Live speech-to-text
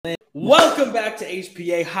Welcome back to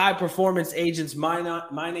HPA, High Performance Agents.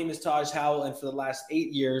 My name is Taj Howell, and for the last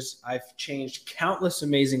 8 years, I've changed countless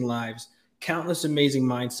amazing lives, countless amazing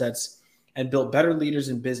mindsets, and built better leaders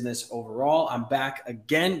in business overall. I'm back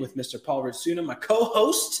again with Mr. Paul Ritsuna, my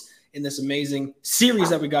co-host in this amazing series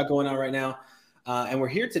that we got going on right now. And we're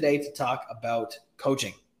here today to talk about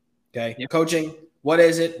coaching. Okay, yep. Coaching. What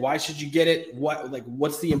is it? Why should you get it?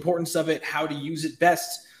 What's the importance of it? How to use it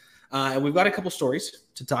best? And we've got a couple stories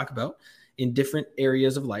to talk about in different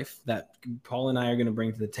areas of life that Paul and I are going to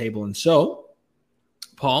bring to the table. And so,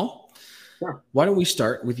 Paul, sure. Why don't we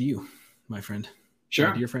start with you, my friend? Sure.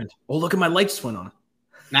 My dear friend. Oh, look at my lights went on.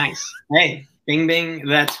 Nice. Hey, bing, bing.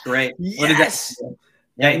 That's great. Yes.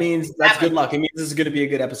 That means that's good luck. It means this is going to be a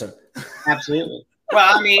good episode. Absolutely.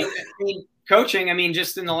 Well, I mean, coaching,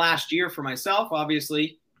 just in the last year for myself,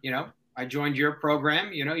 obviously, I joined your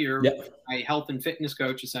program. You're my health and fitness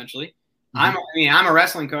coach, essentially. Mm-hmm. I'm a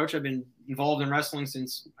wrestling coach. I've been involved in wrestling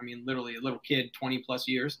since, literally a little kid, 20 plus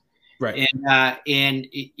years. Right. And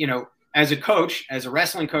as a coach, as a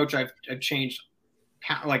wrestling coach, I've changed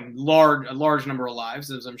a large number of lives,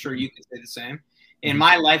 as I'm sure you can say the same. And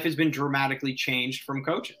my life has been dramatically changed from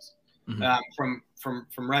coaches, from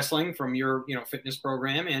wrestling, from your, fitness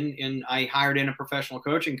program. And I hired in a professional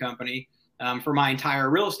coaching company for my entire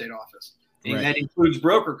real estate office. And that includes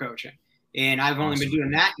broker coaching. And I've only been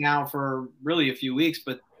doing that now for really a few weeks,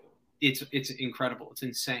 but it's incredible. It's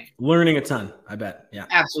insane. Learning a ton, I bet. Yeah,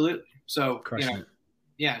 absolutely. So,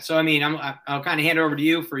 yeah. So, I'll kind of hand it over to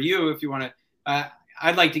you if you want to,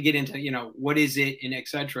 I'd like to get into, what is it and et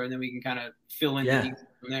cetera. And then we can kind of fill in the details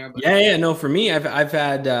from there. But No, for me, I've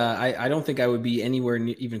had, I don't think I would be anywhere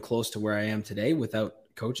even close to where I am today without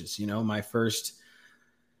coaches.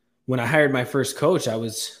 When I hired my first coach, I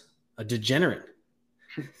was a degenerate.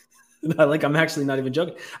 I'm actually not even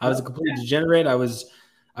joking. I was a complete degenerate. I was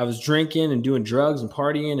drinking and doing drugs and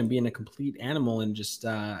partying and being a complete animal. And just,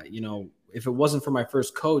 if it wasn't for my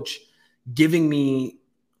first coach giving me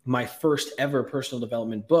my first ever personal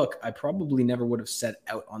development book, I probably never would have set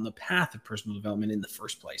out on the path of personal development in the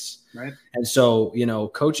first place. Right. And so,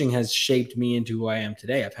 coaching has shaped me into who I am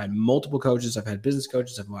today. I've had multiple coaches. I've had business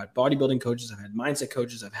coaches. I've had bodybuilding coaches. I've had mindset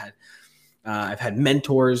coaches. I've had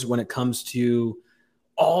mentors when it comes to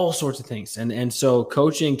all sorts of things. And so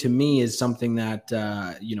coaching to me is something that,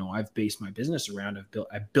 I've based my business around.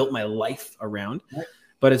 I've built my life around,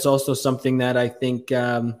 but it's also something that I think,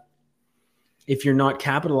 if you're not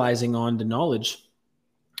capitalizing on the knowledge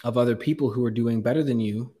of other people who are doing better than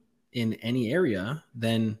you in any area,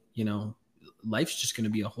 then, life's just going to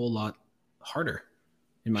be a whole lot harder,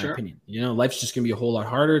 in my opinion. Life's just going to be a whole lot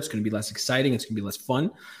harder. It's going to be less exciting. It's going to be less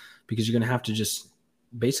fun because you're going to have to just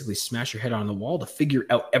basically smash your head on the wall to figure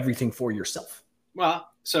out everything for yourself. Well,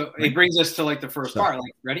 so it brings us to the first part.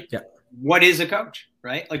 Ready? Yeah. What is a coach,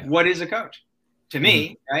 right? What is a coach? To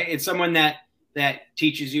me, right? It's someone that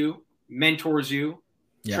teaches you, mentors you,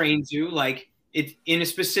 trains you, it's in a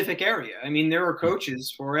specific area. There are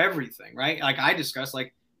coaches for everything, right? I discussed,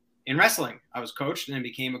 in wrestling, I was coached and then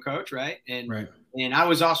became a coach, right? And I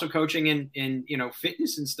was also coaching in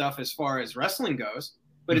fitness and stuff as far as wrestling goes,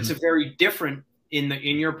 but it's a very different in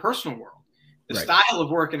your personal world. The style of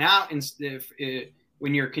working out and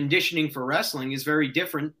when you're conditioning for wrestling is very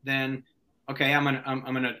different than, okay, I'm an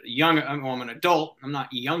adult. I'm not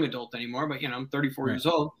a young adult anymore, but I'm 34 years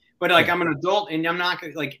old. But I'm an adult, and I'm not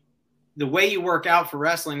the way you work out for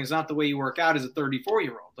wrestling is not the way you work out as a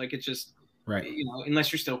 34-year-old. It's just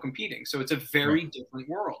unless you're still competing. So it's a very different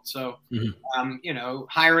world. So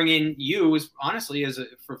hiring in you was honestly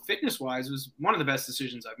for fitness wise was one of the best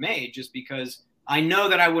decisions I've made, just because I know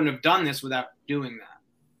that I wouldn't have done this without doing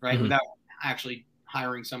that, right? Without actually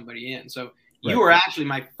hiring somebody in. So you were actually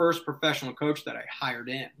my first professional coach that I hired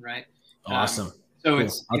in, right? Awesome. So cool.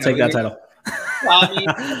 I'll take that title.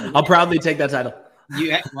 I'll proudly take that title.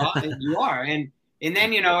 You are. And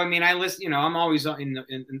then, I listen, I'm always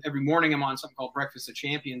in every morning I'm on something called Breakfast of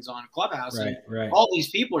Champions on Clubhouse. Right. All these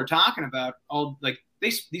people are talking about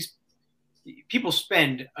these people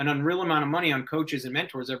spend an unreal amount of money on coaches and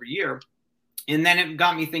mentors every year. And then it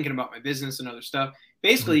got me thinking about my business and other stuff.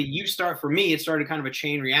 Basically, for me, it started kind of a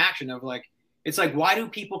chain reaction of why do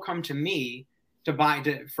people come to me to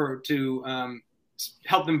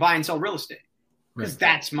help them buy and sell real estate? Because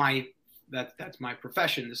that's my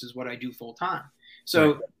profession. This is what I do full time.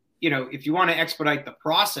 So, if you want to expedite the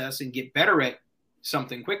process and get better at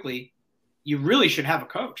something quickly, you really should have a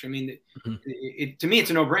coach. To me,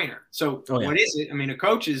 it's a no brainer. So what is it? A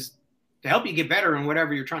coach is to help you get better in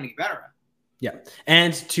whatever you're trying to get better at. Yeah.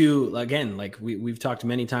 And to, again, we've talked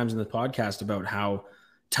many times in the podcast about how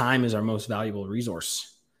time is our most valuable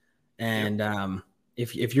resource. And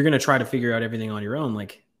if you're going to try to figure out everything on your own,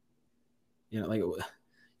 like, no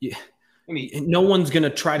one's going to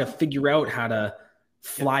try to figure out how to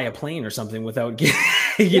fly a plane or something without getting,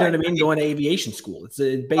 you know what I mean? Going to aviation school. It's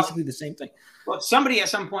basically the same thing. Well, somebody at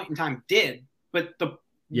some point in time did, but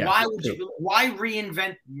why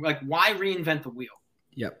reinvent the wheel?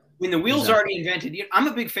 Yep. When the wheel's already invented, I'm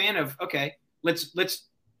a big fan of, okay, let's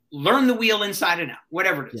learn the wheel inside and out,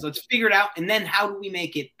 whatever it is. Let's figure it out. And then how do we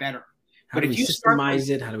make it better? How do we systemize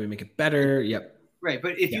it? How do we make it better? Yep. Right.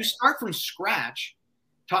 But if you start from scratch,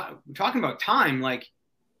 talking about time, like,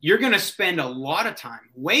 you're going to spend a lot of time,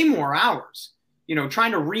 way more hours,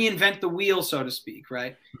 trying to reinvent the wheel, so to speak.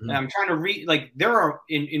 Right. Mm-hmm. I'm trying to there are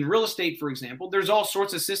in real estate, for example, there's all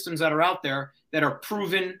sorts of systems that are out there that are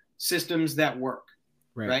proven systems that work.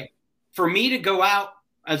 Right. For me to go out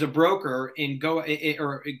as a broker and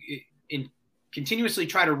continuously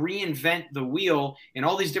try to reinvent the wheel in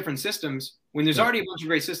all these different systems, when there's already a bunch of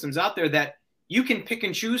great systems out there that you can pick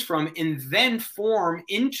and choose from and then form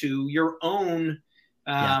into your own,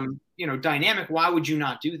 dynamic. Why would you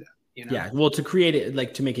not do that? Yeah. Well, to create it,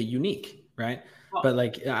 like, to make it unique. Right. Well, but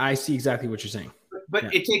like, I see exactly what you're saying.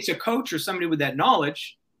 But it takes a coach or somebody with that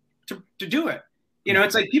knowledge to do it.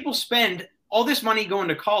 It's like people spend all this money going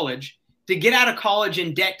to college to get out of college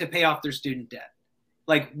in debt to pay off their student debt.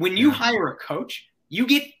 Like, when you hire a coach, you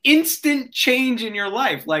get instant change in your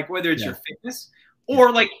life, like whether it's your fitness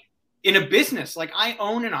or like in a business. Like, I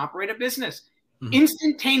own and operate a business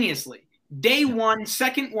instantaneously. Day one,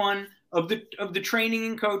 second one of the training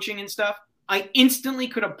and coaching and stuff, I instantly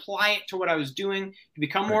could apply it to what I was doing to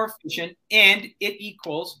become more efficient, and it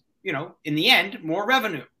equals, in the end, more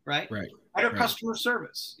revenue, right? Better customer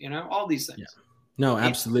service, all these things. Yeah. No,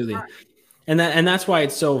 absolutely. And that's why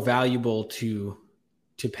it's so valuable to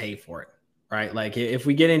pay for it, right? Like, if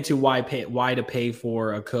we get into why to pay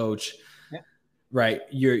for a coach, right?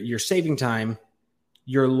 You're saving time,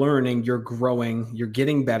 you're learning, you're growing, you're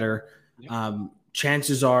getting better.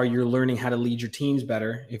 Chances are you're learning how to lead your teams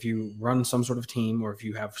better if you run some sort of team or if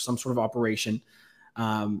you have some sort of operation.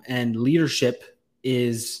 And leadership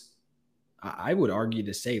is, I would argue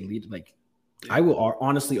to say, I will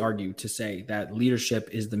honestly argue to say that leadership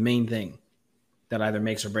is the main thing that either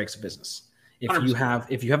makes or breaks a business. If 100%.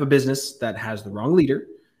 if you have a business that has the wrong leader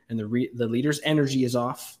and the leader's energy is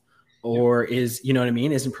off, or is,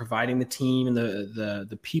 isn't providing the team and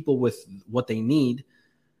the people with what they need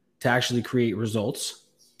to actually create results,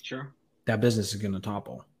 that business is going to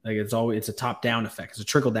topple. Like, it's a top down effect. It's a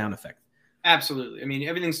trickle down effect. Absolutely. I mean,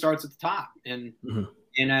 everything starts at the top, and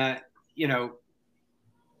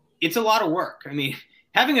it's a lot of work. I mean,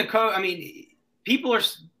 having a coach,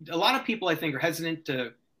 a lot of people, I think, are hesitant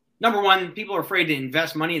to, number one, people are afraid to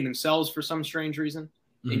invest money in themselves for some strange reason,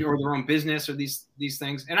 or their own business or these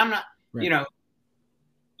things. And I'm not,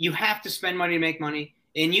 you have to spend money to make money,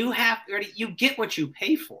 and you get what you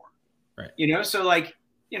pay for. Right. So like,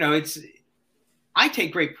 I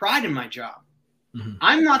take great pride in my job.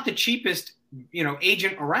 I'm not the cheapest,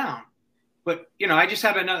 agent around, but, I just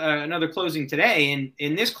had another closing today,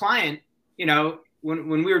 and this client,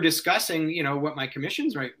 when we were discussing, what my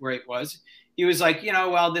commissions rate was, he was like,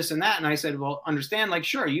 well, this and that. And I said, well, understand, like,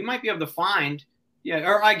 sure, you might be able to find,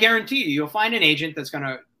 or I guarantee you'll find an agent that's going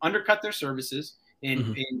to undercut their services,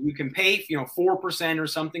 and you can pay, 4% or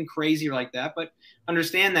something crazy like that. But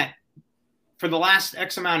understand that for the last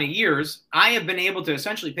X amount of years, I have been able to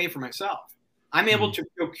essentially pay for myself. I'm able to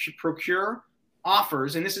procure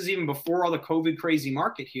offers, and this is even before all the COVID crazy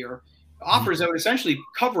market here, offers that would essentially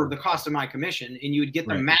cover the cost of my commission, and you would get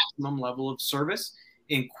the maximum level of service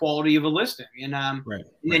and quality of a listing. And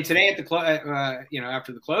then today at the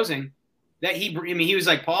after the closing, that he was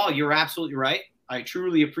like, Paul, you're absolutely right. I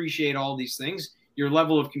truly appreciate all these things, your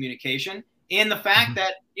level of communication, and the fact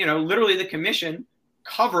that literally the commission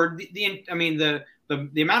covered the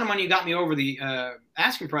amount of money you got me over the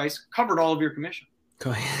asking price covered all of your commission.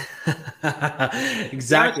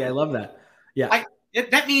 Exactly. I love that. Yeah.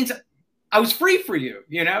 That means I was free for you,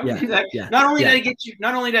 Not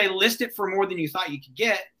only did I list it for more than you thought you could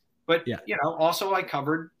get, but also I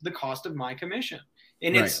covered the cost of my commission.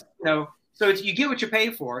 And it's, so it's, you get what you pay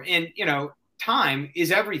for, and time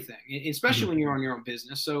is everything, especially when you're on your own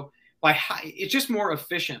business. So it's just more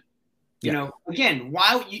efficient. Again,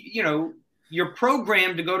 while you're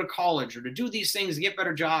programmed to go to college or to do these things to get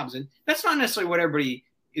better jobs, and that's not necessarily what everybody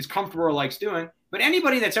is comfortable or likes doing. But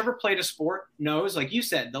anybody that's ever played a sport knows, like you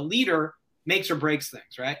said, the leader makes or breaks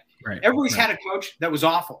things, right? Everybody's had a coach that was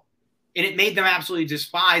awful, and it made them absolutely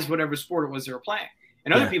despise whatever sport it was they were playing.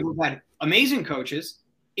 And other people have had amazing coaches,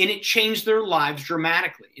 and it changed their lives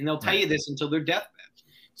dramatically. And they'll tell you this until their deathbed.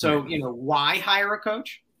 So, why hire a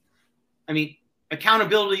coach? I mean,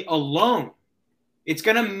 accountability alone, it's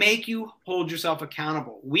going to make you hold yourself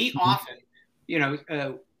accountable. We often,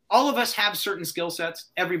 all of us have certain skill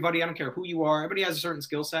sets. Everybody, I don't care who you are, everybody has a certain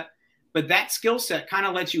skill set. But that skill set kind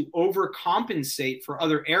of lets you overcompensate for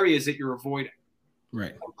other areas that you're avoiding.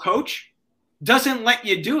 Right. A coach doesn't let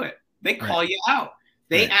you do it. They call you out.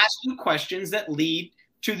 They ask you questions that lead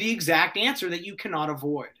to the exact answer that you cannot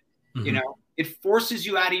avoid. It forces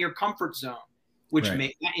you out of your comfort zone, which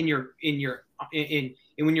when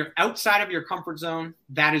you're outside of your comfort zone,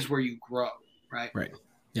 that is where you grow. Right. Right.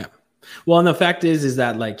 Yeah. Well, and the fact is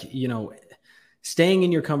that staying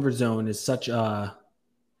in your comfort zone is such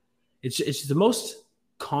it's the most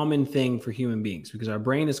common thing for human beings because our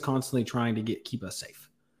brain is constantly trying to keep us safe.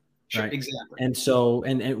 Sure, right? exactly. And so,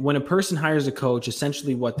 and when a person hires a coach,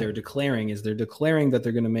 essentially what they're declaring is they're declaring that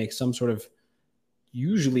they're going to make some sort of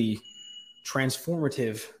usually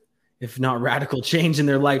transformative, if not radical change in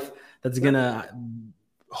their life that's going to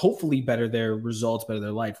hopefully better their results, better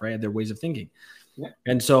their life, right? Their ways of thinking. Yeah.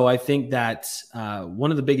 And so I think that one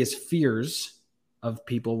of the biggest fears of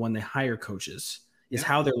people when they hire coaches is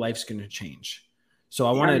how their life's going to change. So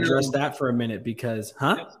I want to address that for a minute because,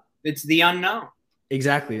 it's the unknown.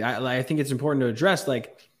 Exactly. I think it's important to address,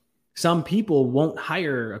 some people won't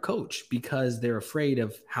hire a coach because they're afraid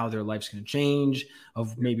of how their life's going to change,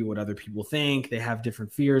 of maybe what other people think. They have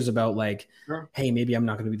different fears about hey, maybe I'm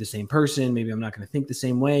not going to be the same person. Maybe I'm not going to think the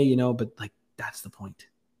same way, but that's the point.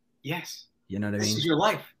 Yes. You know what I mean? This is your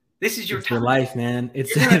life. This is your time. Your life, man.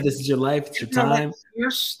 This is your life. It's your time. Let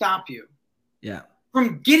fear stop you. Yeah.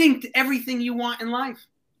 From getting to everything you want in life.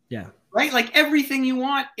 Yeah. Right? Like everything you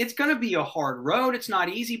want, it's going to be a hard road. It's not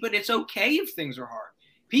easy, but it's okay if things are hard.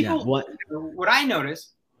 People, what I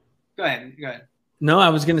notice, go ahead. No, I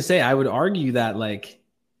was going to say, I would argue that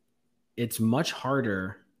it's much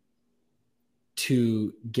harder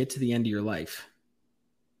to get to the end of your life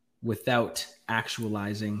without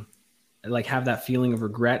actualizing, have that feeling of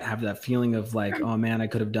regret, have that feeling of oh man, I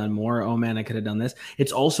could have done more. Oh man, I could have done this.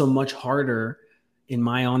 It's also much harder, in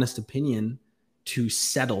my honest opinion, to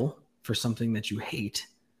settle for something that you hate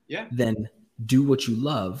than do what you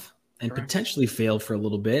love and potentially fail for a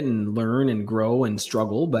little bit and learn and grow and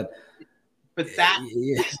struggle. But that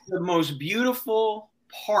is the most beautiful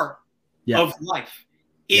part of life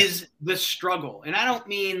is the struggle. And I don't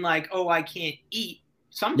mean I can't eat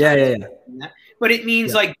sometimes. But it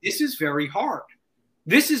means this is very hard.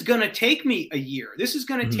 This is going to take me a year. This is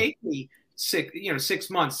going to take me 6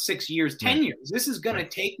 months, 6 years, 10 years. This is going to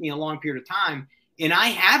take me a long period of time. And I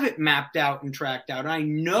have it mapped out and tracked out. And I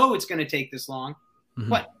know it's going to take this long.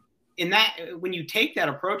 But when you take that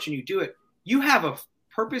approach and you do it, you have a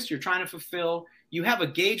purpose you're trying to fulfill. You have a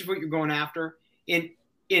gauge of what you're going after.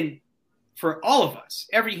 For all of us,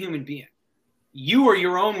 every human being, you are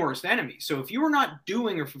your own worst enemy. So if you are not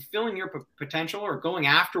doing or fulfilling your potential or going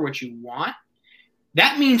after what you want,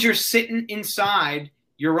 that means you're sitting inside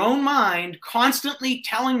your own mind, constantly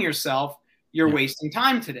telling yourself you're wasting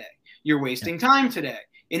time today. You're wasting time today.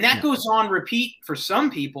 And that goes on repeat for some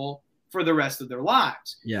people for the rest of their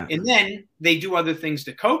lives. Yeah. And then they do other things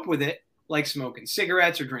to cope with it, like smoking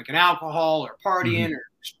cigarettes or drinking alcohol or partying or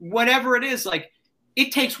whatever it is.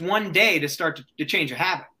 It takes one day to start to change a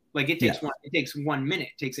habit. It takes 1 minute.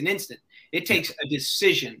 It takes an instant. It takes a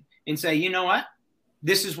decision and say, you know what?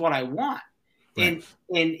 This is what I want. Right.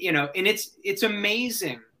 And it's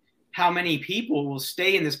amazing how many people will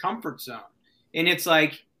stay in this comfort zone. And it's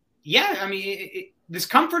this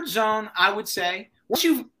comfort zone, I would say,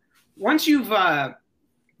 once you've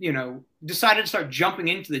decided to start jumping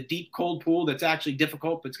into the deep, cold pool that's actually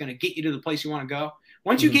difficult, but it's going to get you to the place you want to go.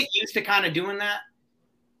 Once you get used to kind of doing that,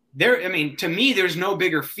 to me, there's no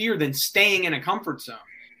bigger fear than staying in a comfort zone.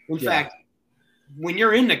 In fact, when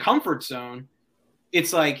you're in the comfort zone,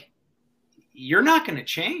 it's you're not going to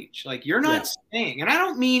change. You're not staying. And I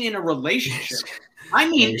don't mean in a relationship. I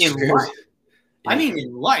mean in life. I mean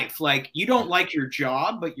in life. You don't like your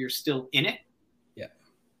job, but you're still in it. Yeah.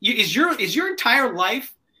 Is your entire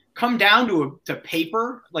life come down to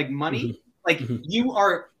paper, money?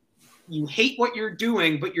 You hate what you're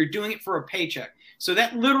doing, but you're doing it for a paycheck. So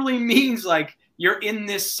that literally means you're in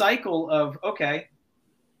this cycle of, okay,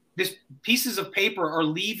 this pieces of paper are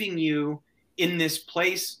leaving you in this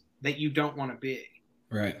place that you don't want to be.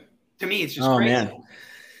 Right. To me, it's just crazy. Man.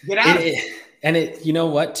 Get out of it. And you know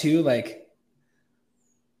what, too?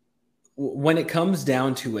 When it comes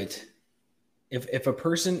down to it, if a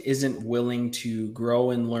person isn't willing to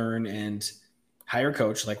grow and learn and hire a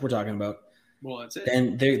coach, like we're talking about, well, that's it.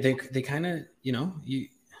 Then they kind of,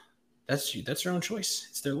 that's their own choice.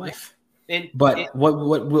 It's their life. But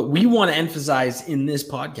what we want to emphasize in this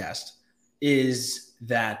podcast is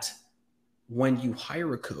that when you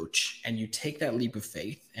hire a coach and you take that leap of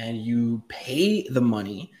faith and you pay the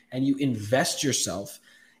money and you invest yourself,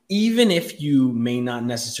 even if you may not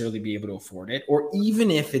necessarily be able to afford it, or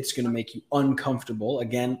even if it's going to make you uncomfortable,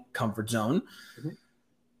 again, comfort zone. Mm-hmm.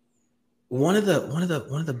 One of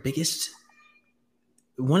the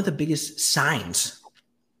biggest signs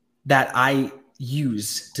that I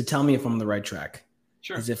use to tell me if I'm on the right track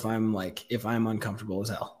is if I'm uncomfortable as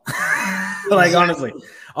hell. Like honestly.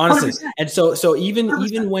 100%. And so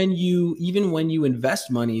even when you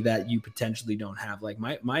invest money that you potentially don't have, like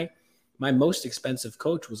my most expensive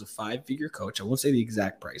coach was a 5-figure coach. I won't say the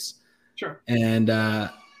exact price. Sure. And I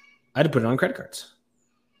had to put it on credit cards.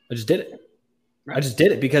 I just did it. Right. I just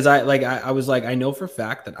did it because I was like, I know for a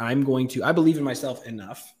fact that I believe in myself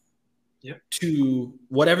enough to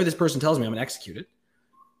whatever this person tells me, I'm going to execute it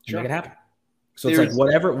and make it happen. So it's like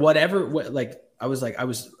whatever, I was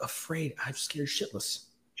afraid. I'm scared shitless.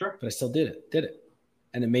 Sure. But I still did it.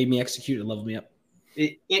 And it made me execute. It leveled me up.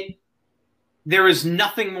 There is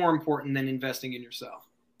nothing more important than investing in yourself.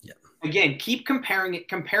 Yeah. Again, keep comparing it.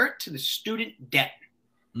 Compare it to the student debt.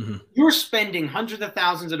 Mm-hmm. You're spending hundreds of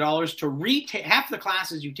thousands of dollars to retake half the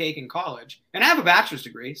classes you take in college. And I have a bachelor's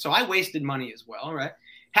degree, so I wasted money as well, right?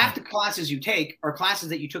 Half the classes you take are classes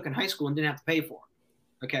that you took in high school and didn't have to pay for.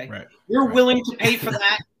 Okay. Right. You're willing to pay for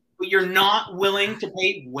that, but you're not willing to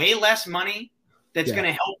pay way less money that's going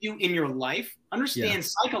to help you in your life. Understand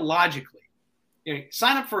psychologically.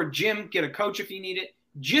 Sign up for a gym, get a coach if you need it.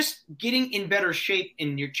 Just getting in better shape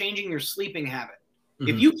and you're changing your sleeping habit.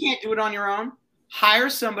 Mm-hmm. If you can't do it on your own, hire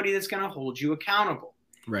somebody that's going to hold you accountable.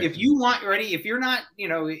 Right. If if you're not,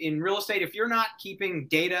 in real estate, if you're not keeping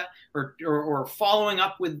data or following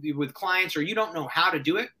up with clients, or you don't know how to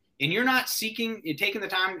do it, and you're not taking the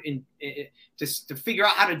time to figure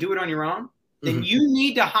out how to do it on your own, then you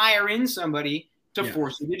need to hire in somebody to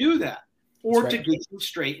force you to do that, or to get you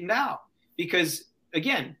straightened out. Because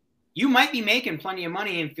again, you might be making plenty of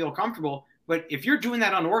money and feel comfortable, but if you're doing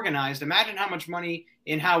that unorganized, imagine how much money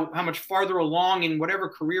and how much farther along in whatever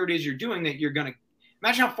career it is you're doing that you're going to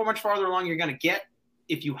imagine how much farther along you're going to get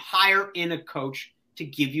if you hire in a coach to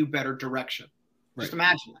give you better direction. Right. Just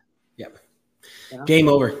imagine that. Yep. Game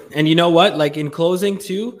over. And you know what? Like in closing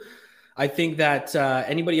too, I think that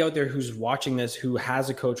anybody out there who's watching this, who has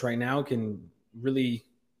a coach right now, can really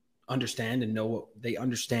understand and know what they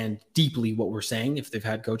understand deeply what we're saying if they've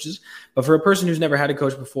had coaches. But for a person who's never had a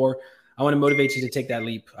coach before, I want to motivate you to take that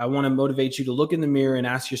leap. I want to motivate you to look in the mirror and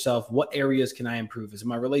ask yourself, what areas can I improve? Is it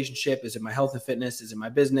my relationship? Is it my health and fitness? Is it my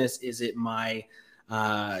business? Is it my,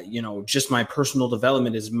 just my personal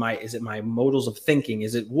development? Is it my modals of thinking?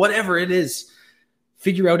 Is it whatever it is?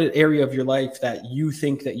 Figure out an area of your life that you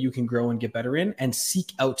think that you can grow and get better in, and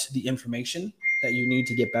seek out the information that you need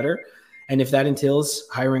to get better. And if that entails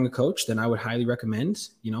hiring a coach, then I would highly recommend,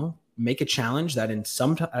 make a challenge that at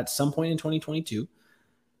some point in 2022,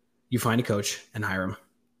 you find a coach and hire him.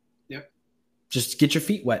 Yep. Just get your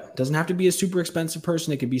feet wet. It doesn't have to be a super expensive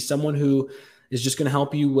person. It could be someone who is just going to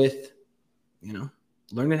help you with,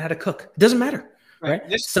 learning how to cook. It doesn't matter, right?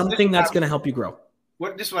 Something that's going to help you grow.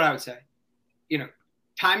 This is what I would say.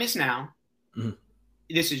 Time is now. Mm-hmm.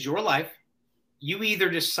 This is your life. You either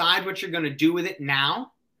decide what you're going to do with it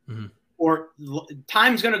now, mm-hmm. or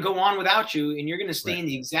time's going to go on without you, and you're going to stay in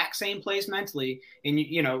the exact same place mentally. And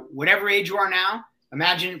whatever age you are now,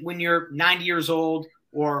 imagine when you're 90 years old,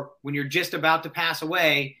 or when you're just about to pass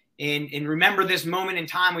away, and remember this moment in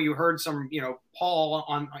time where you heard some, Paul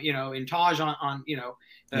on, in Taj on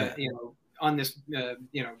this,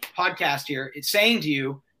 podcast here, it's saying to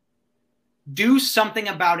you, do something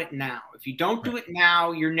about it now. If you don't do it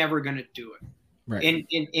now, you're never going to do it. Right. And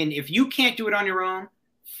if you can't do it on your own,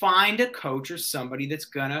 find a coach or somebody that's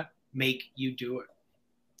going to make you do it.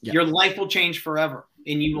 Yeah. Your life will change forever,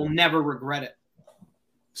 and you will never regret it.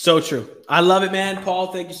 So true. I love it, man.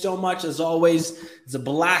 Paul, thank you so much. As always, it's a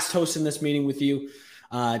blast hosting this meeting with you.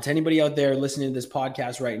 To anybody out there listening to this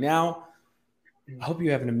podcast right now, I hope you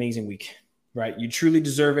have an amazing week, right? You truly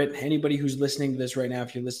deserve it. Anybody who's listening to this right now,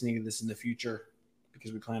 if you're listening to this in the future,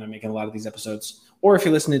 because we plan on making a lot of these episodes, or if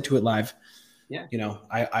you're listening to it live,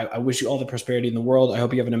 I wish you all the prosperity in the world. I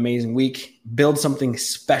hope you have an amazing week. Build something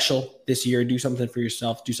special this year. Do something for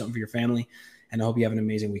yourself. Do something for your family. And I hope you have an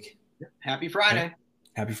amazing week. Happy Friday.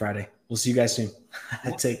 Happy Friday. We'll see you guys soon.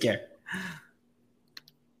 Take care.